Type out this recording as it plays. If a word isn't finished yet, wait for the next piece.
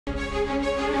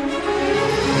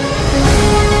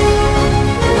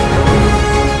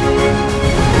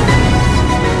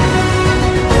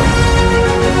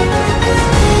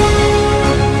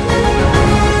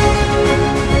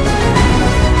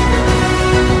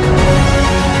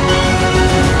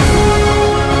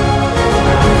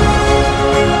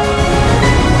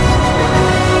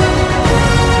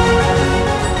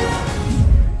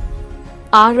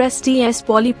Rsds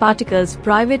Polyparticles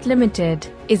Pvt Ltd.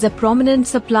 is a prominent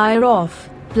supplier of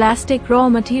plastic raw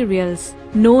materials,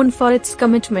 known for its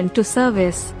commitment to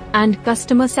service and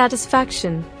customer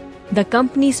satisfaction. The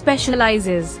company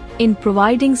specializes in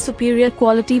providing superior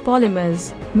quality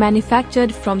polymers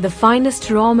manufactured from the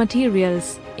finest raw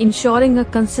materials, ensuring a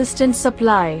consistent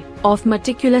supply of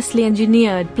meticulously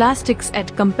engineered plastics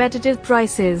at competitive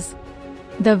prices.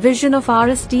 The vision of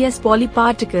Rsds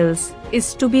Polyparticles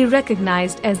is to be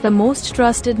recognized as the most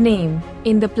trusted name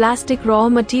in the plastic raw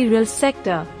materials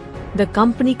sector. The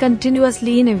company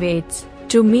continuously innovates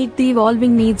to meet the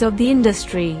evolving needs of the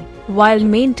industry while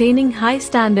maintaining high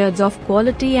standards of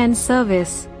quality and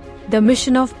service. The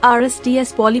mission of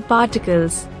Rsds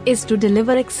Polyparticles is to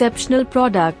deliver exceptional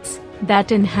products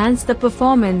that enhance the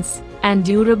performance and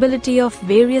durability of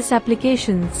various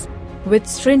applications. With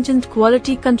stringent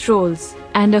quality controls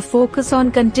and a focus on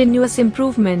continuous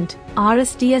improvement,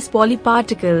 Rsds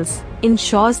Polyparticles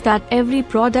ensures that every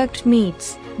product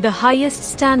meets the highest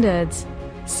standards.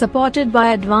 Supported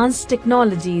by advanced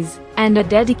technologies and a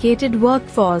dedicated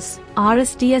workforce,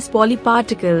 Rsds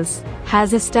Polyparticles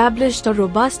has established a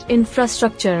robust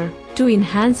infrastructure to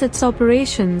enhance its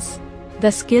operations.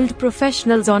 The skilled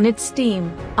professionals on its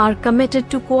team are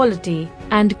committed to quality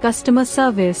and customer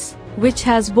service, which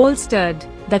has bolstered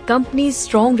the company's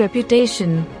strong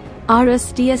reputation.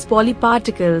 Rsds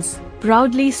Polyparticles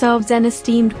proudly serves an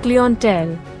esteemed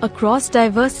clientele across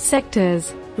diverse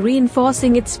sectors,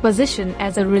 reinforcing its position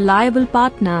as a reliable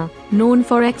partner known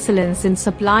for excellence in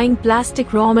supplying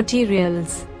plastic raw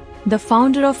materials. The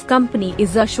founder of company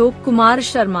is Ashok Kumar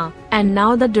Sharma, and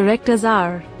now the directors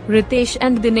are Ritesh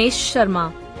and Dinesh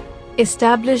Sharma.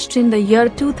 Established in the year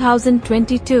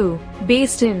 2022,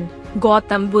 based in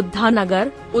Gautam Buddha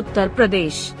Nagar, Uttar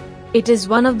Pradesh. It is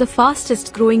one of the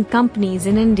fastest growing companies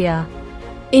in India.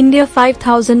 India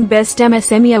 5000 Best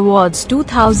MSME Awards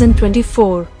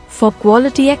 2024 for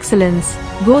quality excellence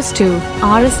goes to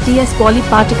Rsds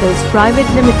Polyparticles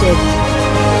Pvt Ltd.